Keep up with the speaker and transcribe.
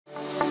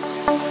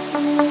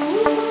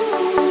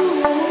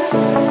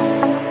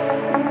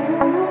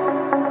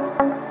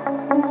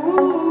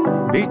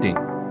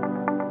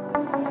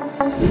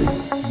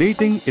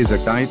Baiting is a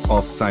type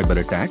of cyber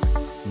attack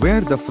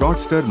where the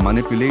fraudster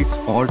manipulates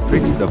or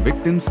tricks the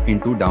victims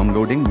into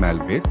downloading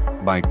malware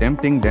by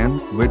tempting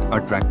them with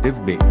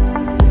attractive bait.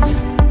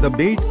 The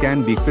bait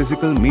can be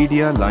physical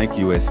media like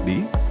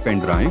USB, pen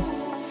drive,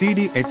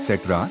 CD,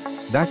 etc.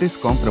 that is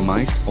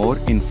compromised or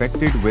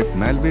infected with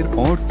malware,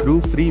 or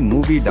through free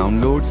movie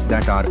downloads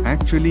that are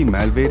actually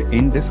malware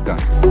in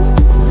disguise.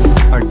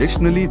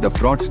 Additionally, the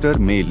fraudster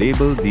may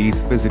label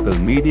these physical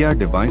media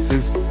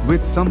devices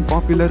with some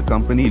popular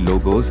company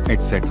logos,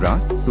 etc.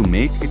 to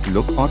make it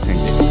look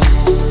authentic.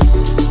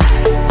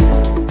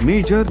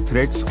 Major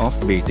threats of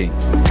baiting: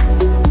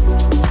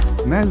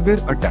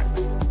 malware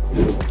attacks,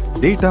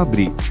 data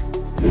breach,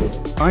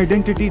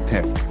 identity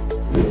theft,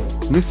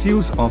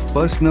 misuse of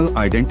personal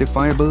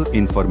identifiable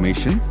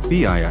information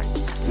 (PII),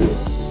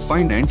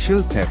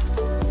 financial theft,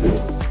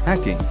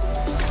 hacking.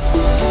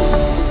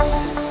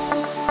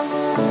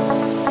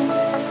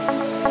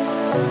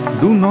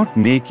 Do not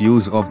make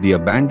use of the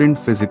abandoned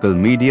physical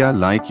media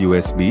like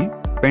USB,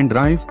 pen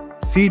drive,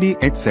 CD,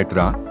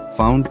 etc.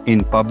 found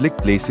in public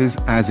places,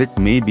 as it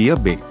may be a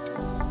bait.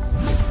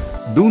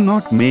 Do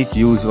not make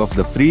use of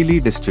the freely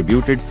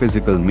distributed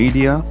physical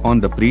media on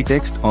the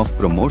pretext of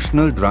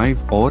promotional drive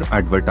or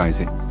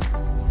advertising.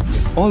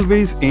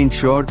 Always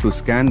ensure to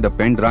scan the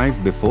pen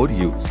drive before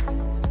use.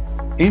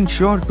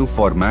 Ensure to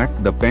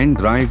format the pen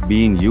drive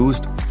being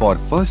used for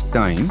first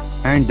time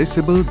and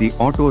disable the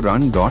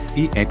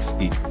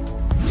autorun.exe.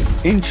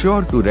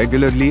 Ensure to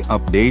regularly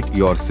update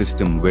your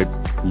system with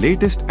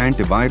latest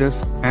antivirus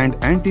and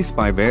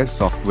anti-spyware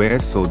software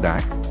so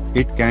that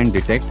it can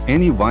detect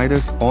any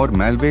virus or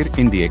malware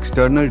in the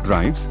external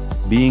drives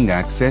being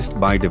accessed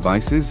by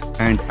devices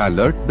and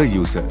alert the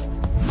user.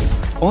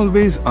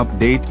 Always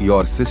update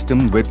your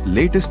system with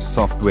latest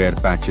software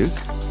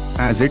patches,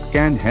 as it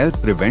can help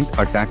prevent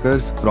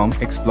attackers from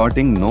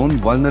exploiting known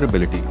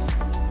vulnerabilities.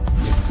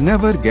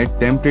 Never get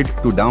tempted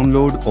to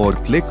download or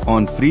click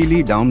on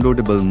freely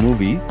downloadable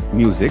movie,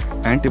 music,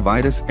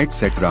 antivirus,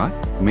 etc.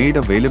 made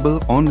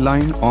available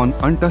online on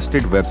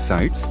untrusted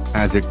websites,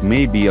 as it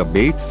may be a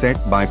bait set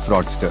by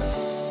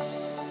fraudsters.